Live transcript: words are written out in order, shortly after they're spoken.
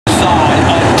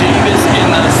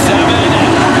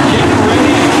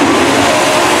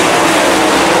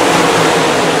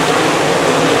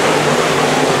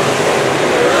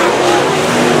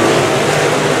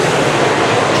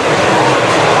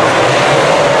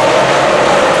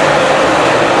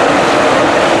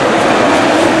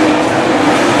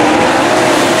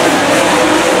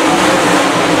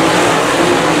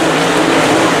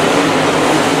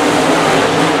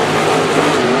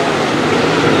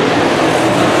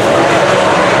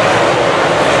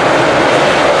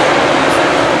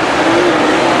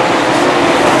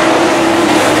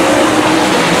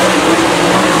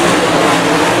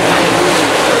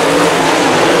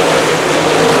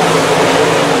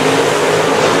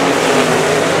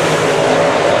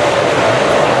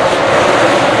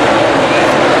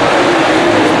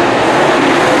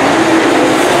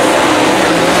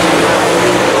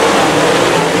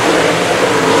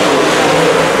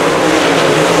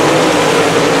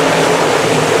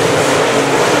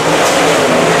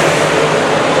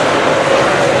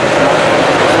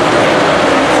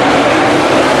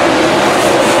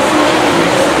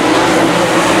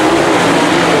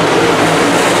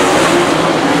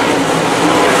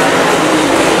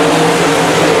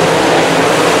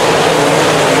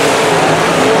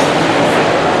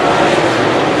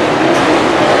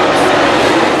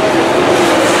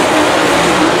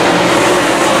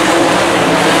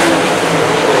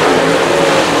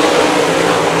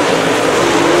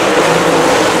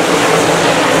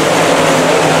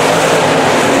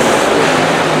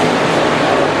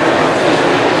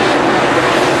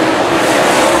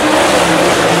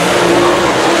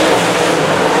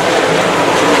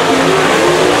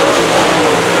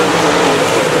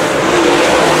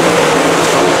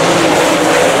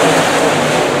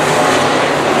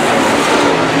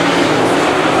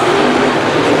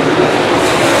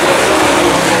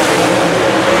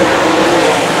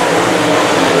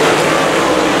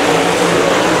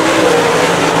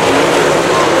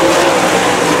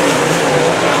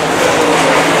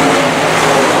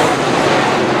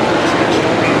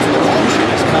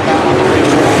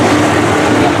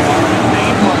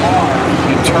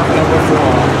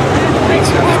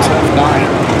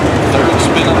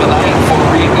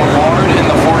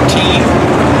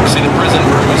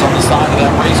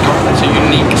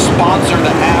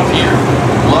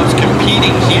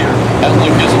at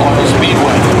Lucas Oil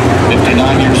Speedway.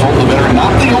 59 years old, the veteran,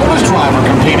 not the oldest driver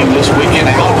competing this weekend.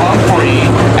 Al Humphrey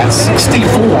at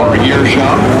 64 years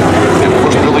young. And of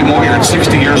course, Billy Moyer at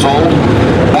 60 years old.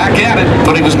 Back at it,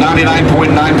 but he was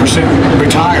 99.9%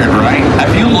 retired, right?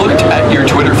 Have you looked at your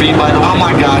Twitter feed, by the way? Oh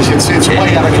my gosh, it's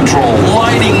way out of control.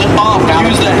 Lighting up.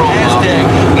 Use the hashtag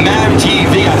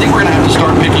MAVTV. I think we're going to have to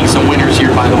start picking some winners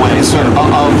here, by the way. Yes, sir.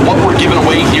 Of what we're giving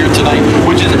away here tonight,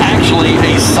 which is actually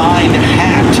a signed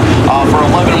hat for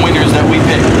 11 winners that we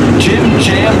picked. Jim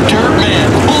Jam Dirtman.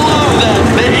 Love that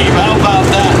name. How about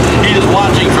that? He is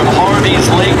watching from Harvey's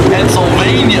Lake,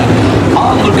 Pennsylvania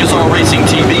on Lucas Oil Racing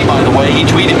TV, by the way. He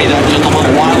tweeted me that just a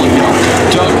little while ago.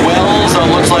 Doug Wells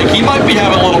looks like he might be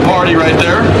having a little party right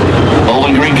there.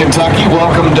 Bowling Green, Kentucky.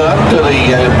 Welcome, Doug, to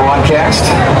the broadcast.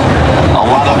 A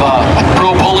lot of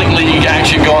Pro Bowling League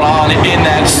action going on in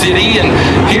that city. And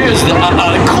here's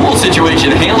a cool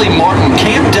situation. Haley Martin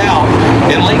camped out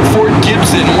in Lake Fort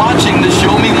Gibson watching the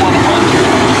Show Me 100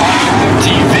 on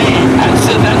TV.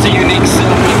 That's a unique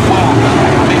setup as well.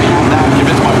 Maybe I'm not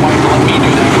convinced my wife to let me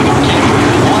do that with her kid.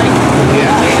 Like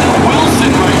Dana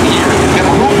Wilson right here.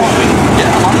 Got a pool party.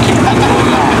 Yeah, I'm kidding.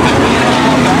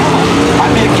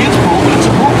 I'd be a kid's pool, but it's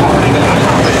a pool party.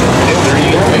 There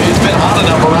you go. It's been hot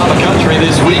enough around the country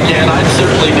this weekend. I'd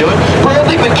certainly do it.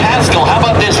 Bradley McCaskill, how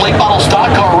about this Lake Bottle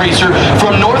stock car racer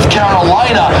from North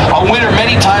Carolina? A winner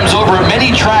many times over at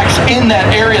many tracks in that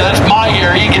area. That's my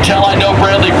area. You can tell I know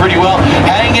Bradley pretty well.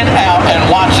 Hanging out and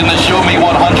watching the Show Me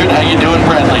 100. How you doing,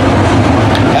 Bradley?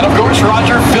 And of course,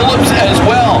 Roger Phillips as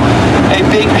well. A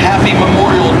big happy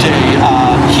Memorial Day,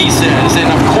 he says. And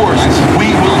of course,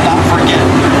 we will not forget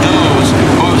those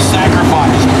who have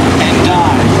sacrificed and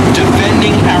died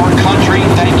defending our country.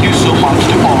 Thank you so much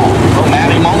to all. Well,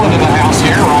 Maddie Mullen in the house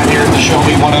here, right here at the Show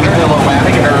Me 100. Hello,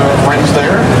 Maddie, and her friends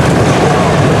there.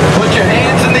 Put your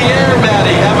hands in the air,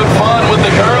 Maddie. Having fun with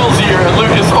the girls here at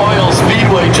Lucas Oil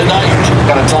Speedway tonight.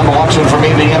 Got a ton watching from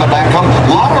Indiana back home.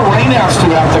 A lot of rainouts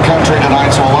throughout the country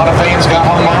tonight, so a lot of fans got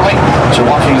home early. So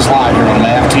you're watching us live here on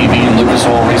MAV TV and Lucas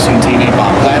Oil Racing TV.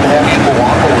 Bob, glad to have you in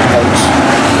Milwaukee, folks.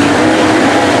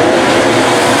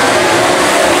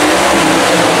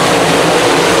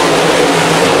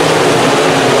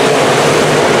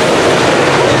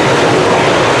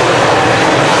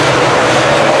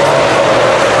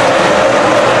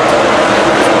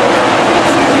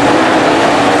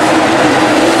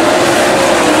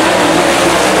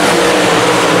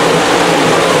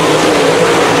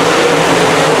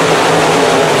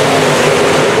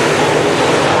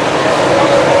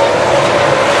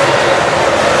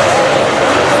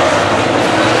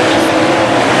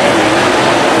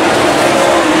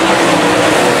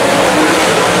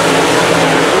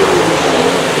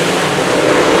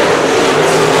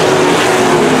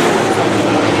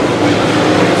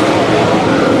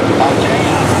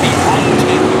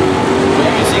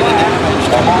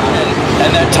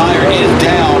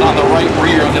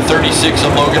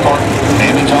 Of Logan Martin.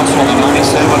 Damage also on the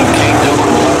 97 of Kate Dillon.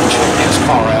 Check his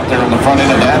car out there on the front end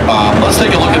of that, Bob. Let's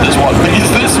take a look at this one, because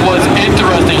this was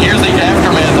interesting. Here's the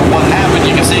aftermath of what happened.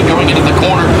 You can see going into the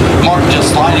corner, Martin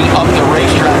just sliding up the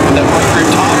racetrack with that right rear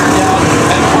tire down,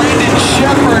 and Brandon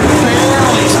Sheppard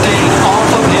barely staying off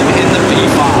of him in the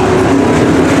P5.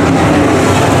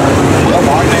 Well,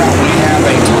 right now we have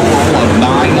a total of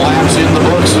 9 laps in the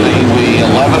books. We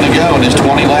 11 to go in this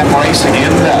 20-lap race,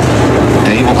 and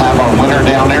Dave will have our winner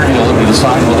down there. He'll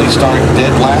decide will he start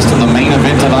dead last in the main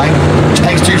event tonight.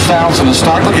 Takes 2,000 to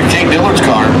start. Look at Kate Dillard's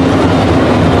car.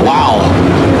 Wow.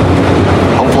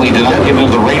 Hopefully he did not get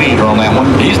into the radiator on that one.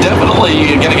 He's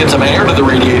definitely going to get some air to the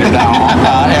radiator now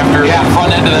after the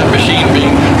front end of that machine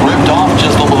being ripped off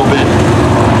just a little bit.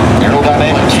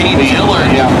 Aerodynamic. Kate Dillard.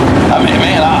 Yeah. I mean,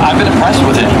 man, I've been impressed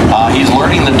with him. He's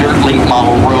learning the dirt late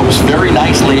model ropes very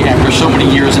nicely after so many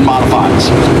years in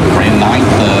modifieds. Ran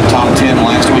 9th, top 10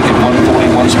 last week at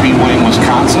 141 Speedway in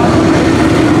Wisconsin.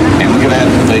 And look at that,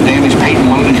 they damaged Peyton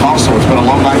London also. It's been a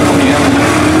long night for him.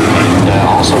 And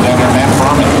also down there, Matt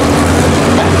Furman.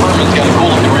 Matt Furman's got a cool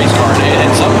looking race car,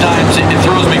 and sometimes it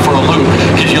throws me for a loop,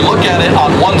 because you look at it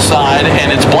on one side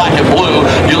and it's black and blue.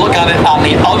 You look at it on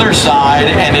the other side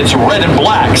and it's red and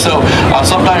black. So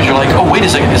sometimes you're like, oh, wait a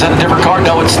second, is that a different car?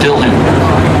 No, it's still him.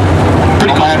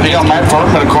 Pretty cool. Matt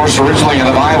Furman, of course, originally out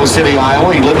of Iowa City,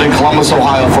 Iowa. He lived in Columbus,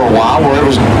 Ohio for a while, where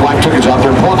his wife took a job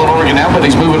there in Portland, Oregon now, but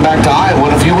he's moving back to Iowa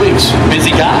in a few weeks.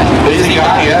 Busy guy. Busy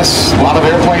guy, yes. A lot of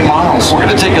airplane miles. We're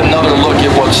going to take another look at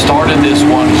what started this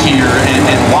one here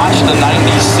and watch the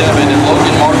 97 and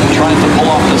Logan Martin trying to pull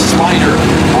off the slider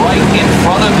right in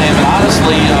front of him. And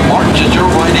honestly, Martin just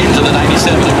drove right into the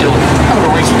 97 of Dillon. Kind of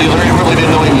a race dealer. He really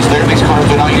didn't know he was there. These cars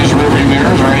do not use rearview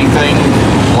mirrors or anything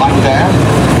like that.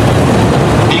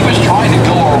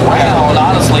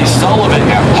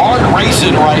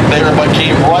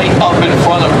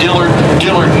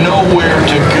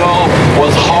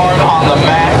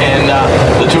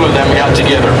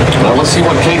 see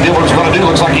what Cade Dillard's going to do.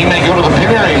 Looks like he may go to the pit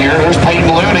area here. There's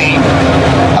Peyton Looney.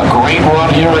 A great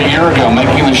run here a year ago,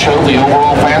 making the show the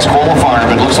overall fast qualifier,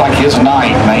 but it looks like his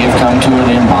night may have come to an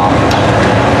end, Bob.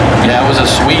 Yeah, it was a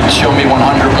sweet Show Me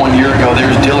 100 1 year ago.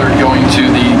 There's Dillard going to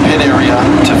the pit area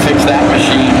to fix that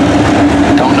machine.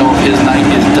 Don't know if his night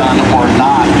is done or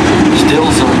not. Still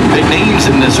some big names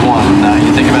in this one.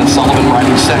 You think about Sullivan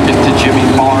riding second to Jimmy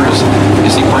Mars. You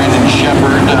see Brandon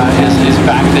Shepard is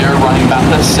back there running about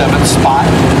the 7th spot.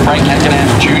 Frank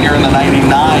Heckenast Jr. in the 99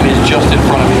 is just in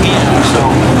front of him. So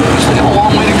still got a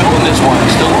long way to go in this one.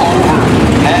 Still over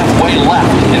halfway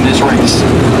left in this race.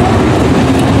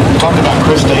 Talked about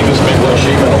Chris Davis, Midwest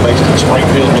Sheet Metal, based in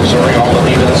Springfield, Missouri. All that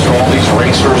he does for all these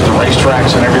racers, the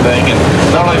racetracks, and everything. And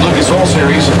not only Lucas Oil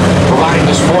Series, providing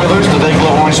the spoilers, the Day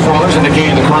Glow Orange spoilers,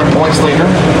 indicating the current points leader.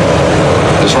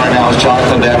 This right now is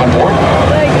Jonathan Davenport.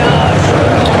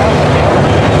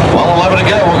 Well, 11 to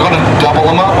go. We're going to double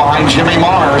him up behind Jimmy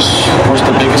Mars. Of course,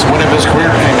 the biggest win of his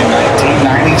career came in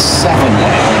 1997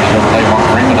 when he won the Chevrolet Mark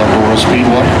Raymond Eldora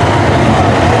Speedway.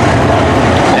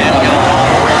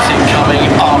 Coming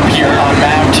up here on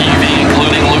MAV TV,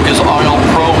 including Lucas Oil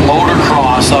Pro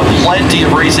Motocross. Plenty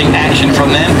of racing action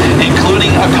from them, including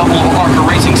a couple of ARCA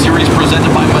Racing Series presented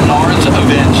by Menards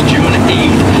events June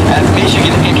 8th at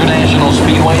Michigan International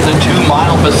Speedway, the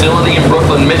 2-mile facility in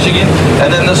Brooklyn, Michigan,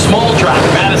 and then the small track,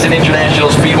 Madison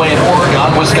International Speedway in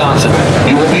Oregon, Wisconsin.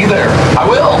 You will be there. I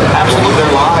will. Absolutely.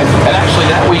 They're live. And actually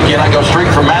that weekend I go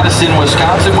straight from Madison,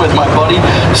 Wisconsin with my buddy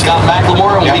Scott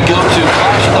McLemore, and we go to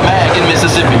Clash of the Mag in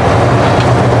Mississippi.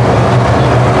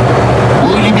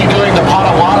 Will you be doing the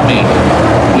Potawatomi?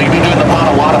 Will you be doing the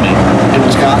Potawatomi in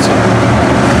Wisconsin?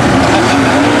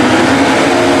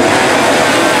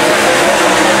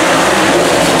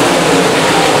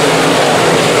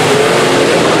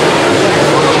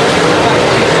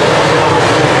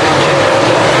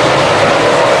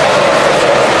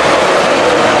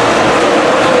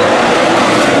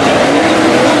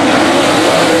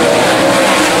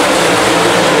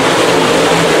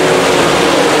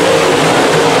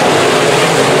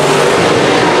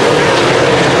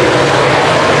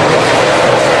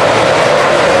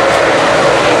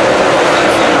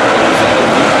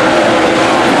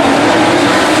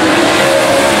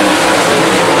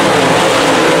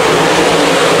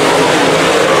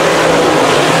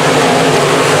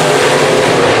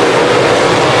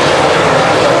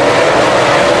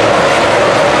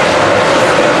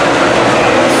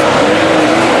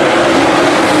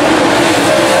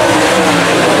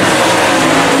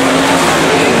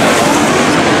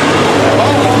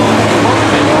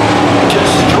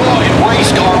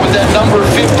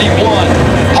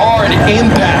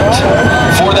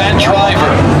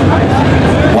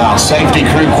 Safety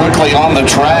crew quickly on the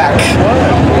track.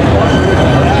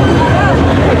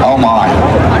 Oh my.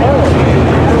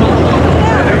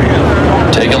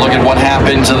 Take a look at what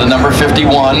happened to the number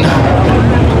 51.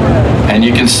 And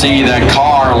you can see that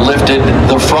car lifted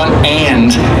the front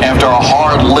end after a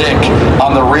hard lick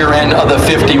on the rear end of the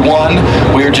 51.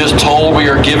 We are just told, we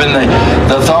are given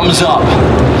the thumbs up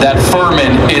that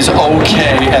Furman is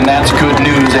okay, and that's good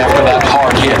news after that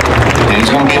hard hit. He's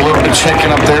going to be a little bit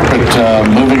shaken up there, but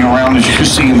moving around, as you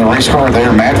see in the race car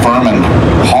there, Matt Furman,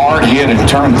 hard hit in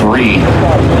turn 3.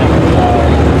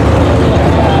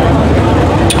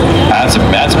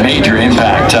 That's major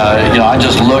impact. I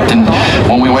just looked, and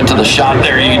when we went to the shot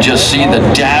there, you can just see the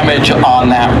damage on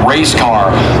that race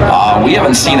car. We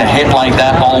haven't seen a hit like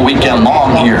that all weekend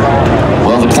long here.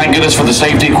 Well, thank goodness for the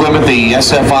safety equipment, the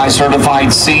SFI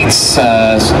certified seats,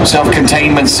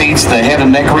 self-containment seats, the head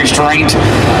and neck restraint.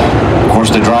 Of course,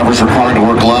 the driver's required to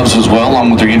wear gloves as well, along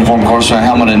with their uniform, of course,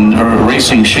 helmet and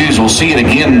racing shoes. We'll see it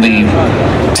again, the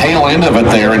tail end of it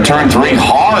there in turn 3,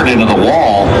 hard into the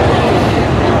wall.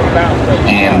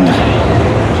 And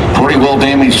pretty well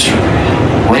damaged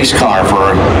race car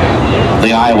for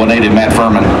the Iowa native Matt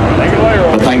Furman.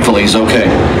 But thankfully he's okay.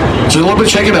 So a little bit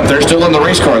shaken up there, still in the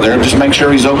race car there. Just make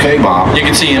sure he's okay, Bob. You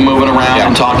can see him moving around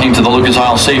and talking to the Lucas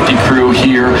Oil safety crew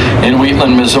here in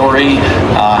Wheatland, Missouri,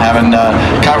 having a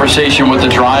conversation with the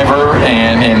driver,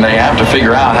 and they have to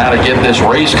figure out how to get this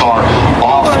race car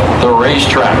off the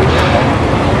racetrack.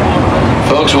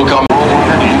 Folks, we'll come.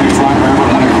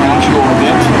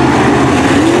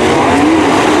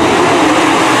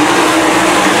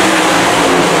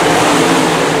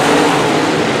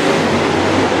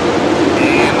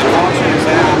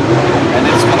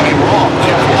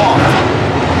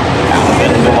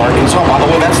 Arkansas. By the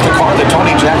way, that's the car that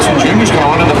Tony Jackson Jr. is going to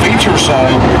run in the feature, so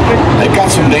they've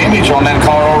got some damage on that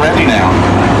car already now.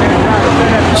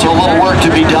 So a little work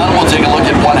to be done. We'll take a look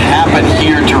at what happened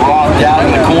here to Roth down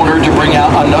in the corner to bring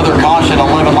out another caution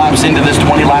 11 laps into this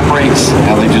 20-lap race.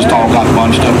 Now they just all got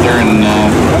bunched up there, and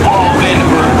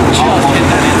Vandenberg just hit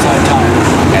that inside tire.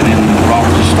 and then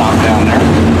Roberts just stopped down there.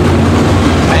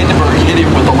 Vandenberg hit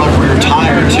him with the left rear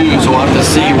tire too, so we'll have to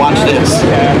see. Watch this.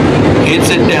 Hits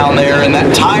it down there, and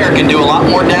that tire can do a lot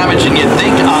more damage than you'd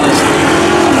think, honestly.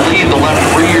 I believe the left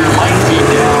rear might be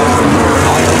down.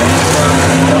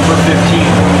 Number 15.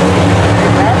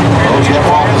 Well, Jeff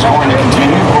Roth is going to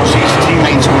continue. Of course, he's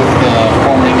teammates with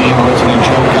former Indiana resident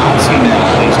Joe Godsey now.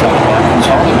 He's got the Barnes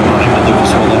Harley running the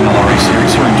Lucas Oil MLRA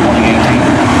Series here in 2018.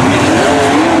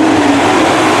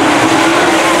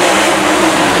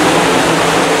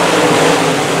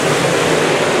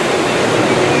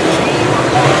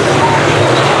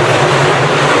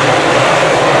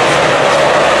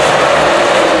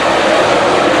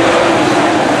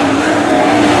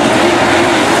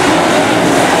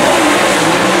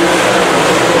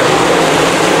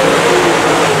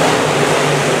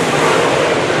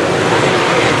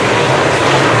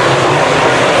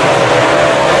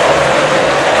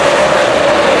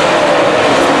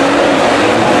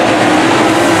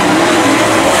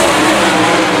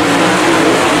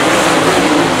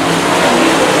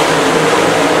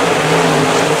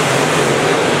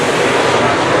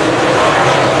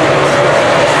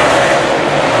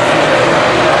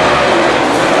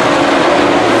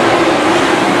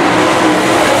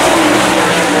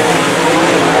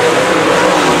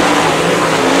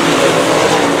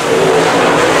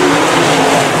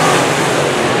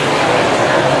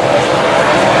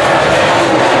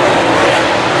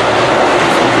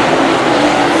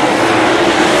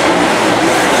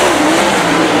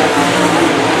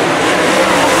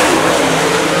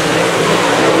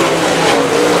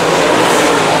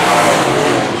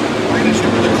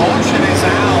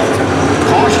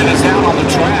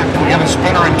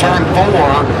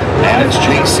 And it's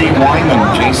J.C.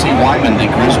 Wyman, the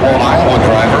Griswold, Iowa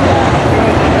driver.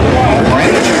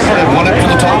 Brandon Shepard had went up to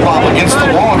the top off against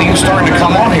the wall, and he was starting to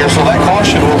come on here, so that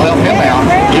caution will help him out.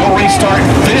 He'll restart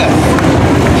 5th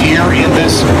here in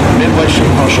this Midwest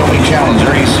Show Me Challenge.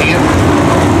 There you see it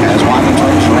as Wyman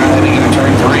turns around heading into turn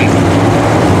 3.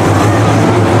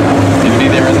 Duty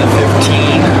there in the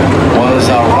 15 was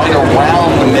right around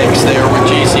the mix there with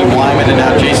J.C. Wyman, and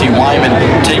now J.C. Wyman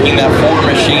taking that Ford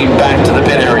machine back to the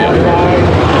pit area.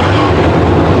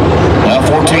 Well,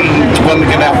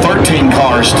 13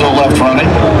 cars still left running.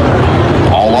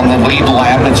 All on the lead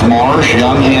lap. It's Marsh,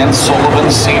 Young, Sullivan,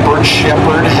 Siebert,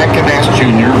 Shepard, Heckenast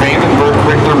Jr., Vandenberg,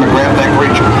 Richter, McGrath,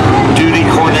 Eckridge, Duty,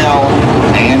 Cornell,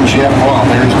 and Jeff Roth.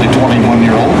 There's the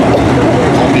 21-year-old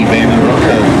Colby Vandenberg,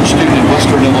 a student at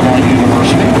Western Illinois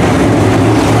University.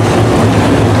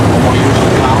 4 years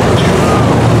of college.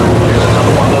 Here's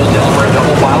another one of those Delaware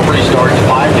double file restarts.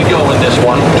 5 to go in this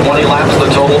one. 20 laps the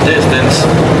total distance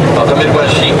of the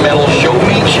Midwest Sheet Metal Show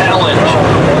Me Challenge.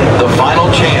 The final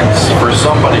chance for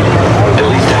somebody at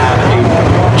least to have a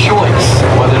choice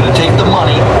whether to take the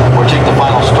money or take the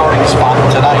final starting spot in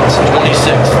tonight's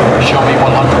 26th Show Me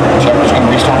 100. Shepard's going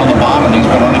to restart on the bottom, and he's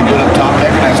been running good up top.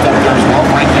 Heckenast up there as well.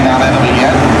 Frankie not out of it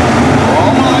yet.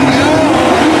 Oh my God!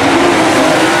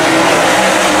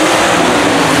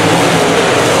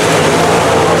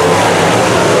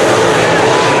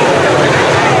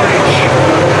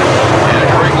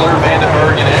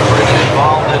 Vandenberg and Eckridge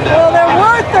involved in that. Well, there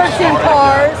were 13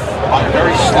 cars. A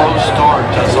very slow start.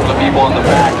 Some of the people in the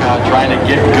back trying to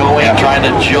get going, trying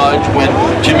to judge when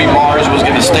Jimmy Mars was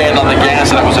going to stand on the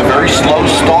gas, and it was a very slow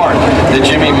start that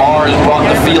Jimmy Mars brought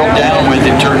the field down with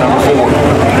in turn number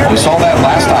 4. We saw that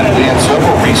last time. We had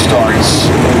several restarts.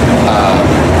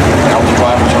 I hope the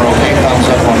drivers are okay. Thumbs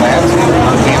up on that.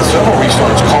 We had several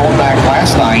restarts called back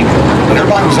last night, but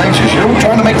everybody was anxious. You know, we're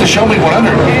trying to make the Show Me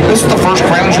 100. This is the first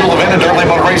crown jewel event in dirt late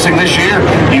model racing this year.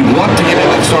 You want to get in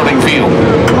that starting field.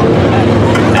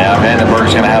 Yeah,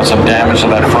 Vandenberg's going to have some damage to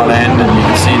that front end, and you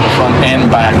can see the front end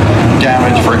back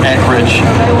damage for Eckridge.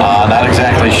 Not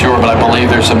exactly sure, but I believe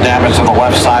there's some damage to the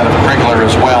left side of Krigler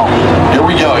as well. Here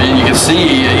we go. You can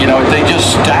see, you know, they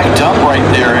just stacked up right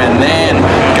there and then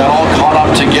got all caught up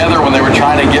together when they were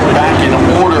trying to get back in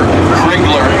order.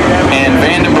 Krigler and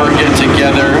Vandenberg get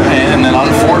together, and then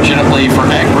unfortunately for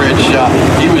Eckridge,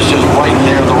 he was just right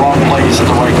there in the wrong place at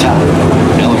the right time.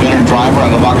 The veteran driver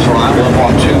on the box line up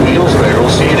on 2 wheels there. We'll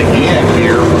see it again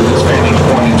here from this vantage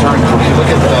point in turn 3. Look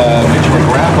at Mitch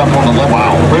McGrath up on the left.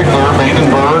 Wow. Krigler,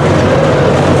 Vandenberg.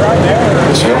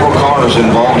 Several cars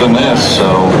involved in this. So,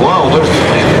 whoa,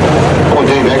 boy,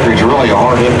 Dave Eckridge really a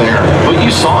hard hit there. But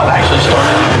you saw it actually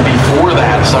started even before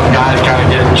that. Some guys kind of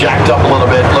getting jacked up a little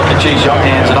bit. Look at Chase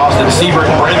Younghans and Austin Siebert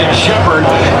and Brandon Shepard,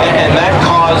 and that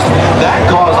caused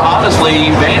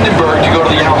honestly Vandenberg to go to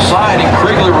the outside, and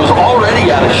Krigler was already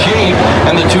out of shape,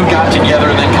 and the two got together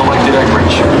and then collected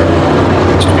Eckridge.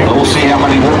 We'll see how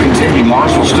many will continue.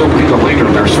 Mars will still be the leader.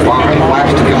 There's 5 laps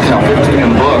to go now, 15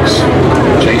 in the books.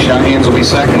 Chase Younghans will be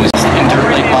second. In dirt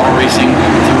late model racing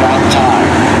throughout time.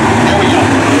 Here we go.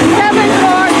 7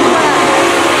 cars left.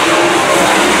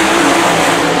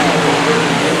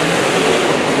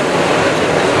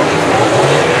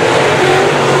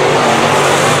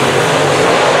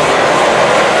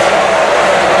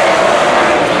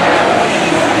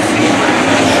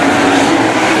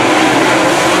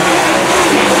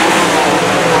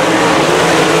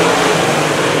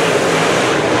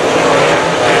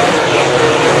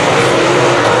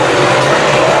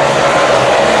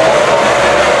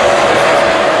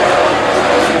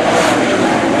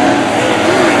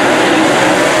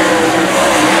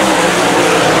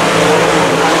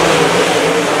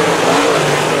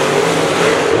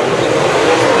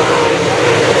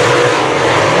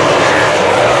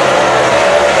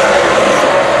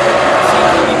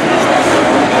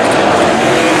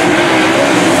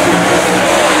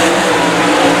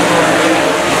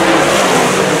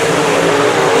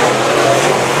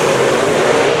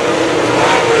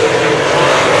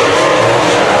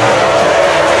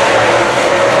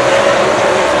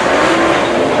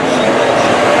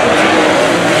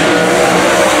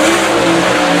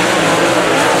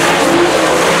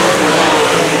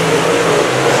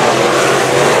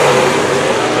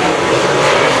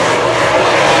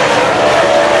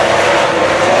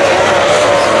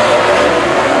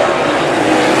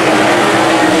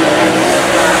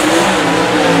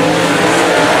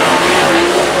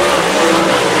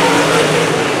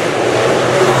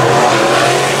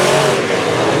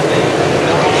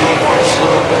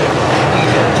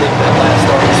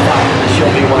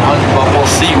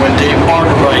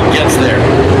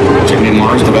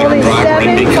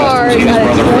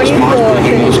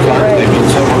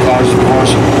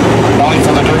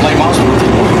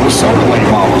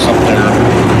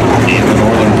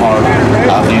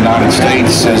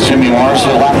 Says Jimmy Mars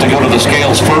will have to go to the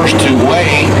scales first to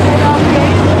weigh.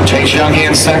 Chase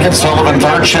Younghans second, Sullivan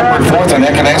third, Shepard fourth, and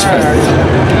Eckridge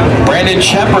fifth. Brandon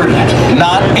Shepard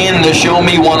not in the Show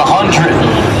Me 100.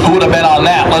 Who would have bet on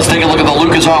that? Let's take a look at the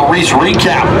Lucas Oil Reese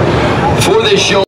recap for this show.